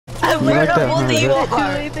Where like the that, hell do you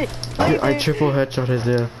huh? are? I triple headshot his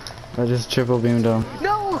there. I just triple beamed him.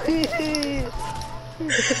 No!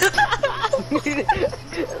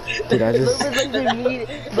 Dude, I just...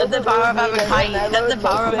 That's the power of having height. That's the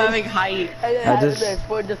power of having height. I just...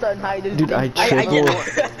 Dude, I triple...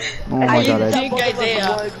 Oh my god, I I... think I did.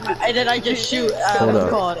 And then I just shoot, Hold what's up.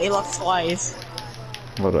 it called? A-Lock twice.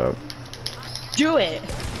 Hold up. Do it!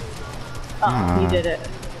 Oh, he did it.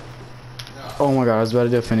 Oh my god, I was about to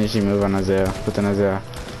do a finishing move on Isaiah. But then Isaiah...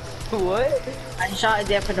 What? I shot it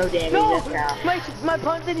there for no damage. No! That's now. My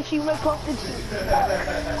pump didn't shoot, my pump didn't shoot.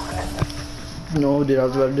 No, dude, I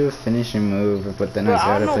was about to do a finishing move, but then Bro, I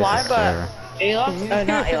Isaiah don't know why, had to but A-Lock,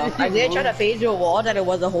 not A-Lock. Isaiah tried to phase through a wall that it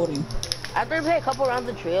wasn't holding. After we play a couple rounds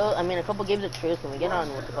of trail, I mean a couple games of trails, can we get on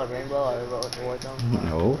what's it called, Rainbow or Warzone?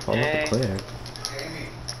 No, follow the clip.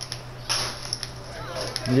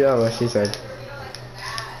 Yeah, what she said.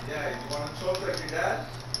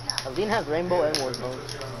 Aveen has Rainbow and Warzone.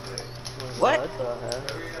 What?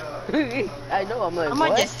 I know, I'm like, I what?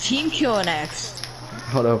 might just team kill next.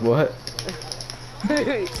 Hold up, what?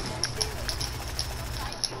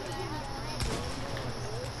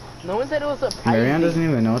 No one said it was a pirate. Marianne doesn't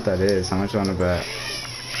even know what that is. How much you want to bet?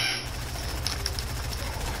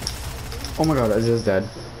 Oh my god, Isaiah's dead.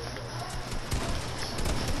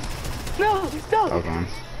 No, no. Oh, gone.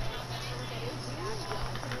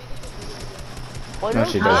 What No,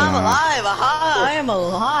 else? she doesn't. I'm alive! Aha! I am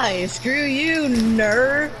alive! Screw you,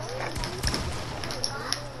 nerd!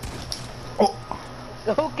 Oh!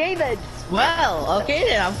 Okay then. Well, okay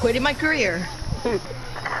then, I'm quitting my career.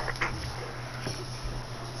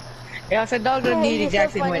 Yeah, so dog doesn't need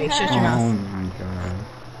exactly what it's just your Oh mouth. my god.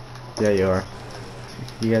 Yeah, you are.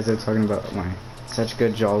 You guys are talking about my such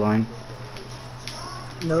good jawline.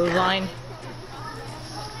 Nose line.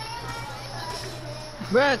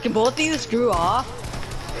 Bruh, can both of you screw off?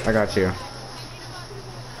 I got you.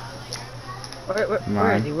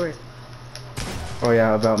 Where is he? Where? Oh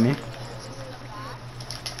yeah, about me?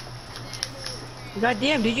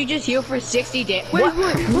 Goddamn, did you just heal for 60 damage? Wait,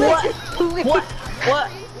 What?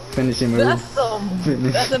 What? Finishing move. That's some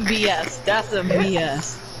BS. That's some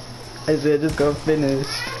BS. Isaiah just got finished.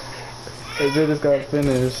 Isaiah just got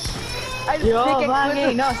finished. Yo,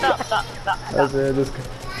 Vaggie, no, stop. Isaiah just got...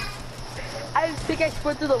 I think I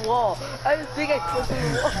split through the wall.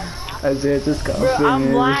 Isaiah just got Bro, finished.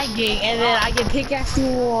 I'm lagging, and then I get pickaxe to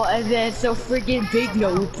the wall, and then so freaking Big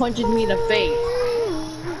No punches me in the face.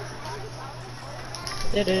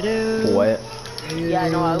 What? Yeah, I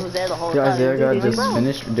know, I was there the whole Dude, time. Isaiah got just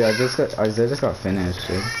finished. Dude, Isaiah just got finished,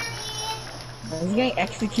 dude. He's getting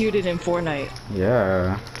executed in Fortnite.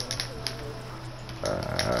 Yeah.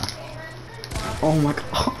 Oh my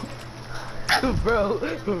god. bro.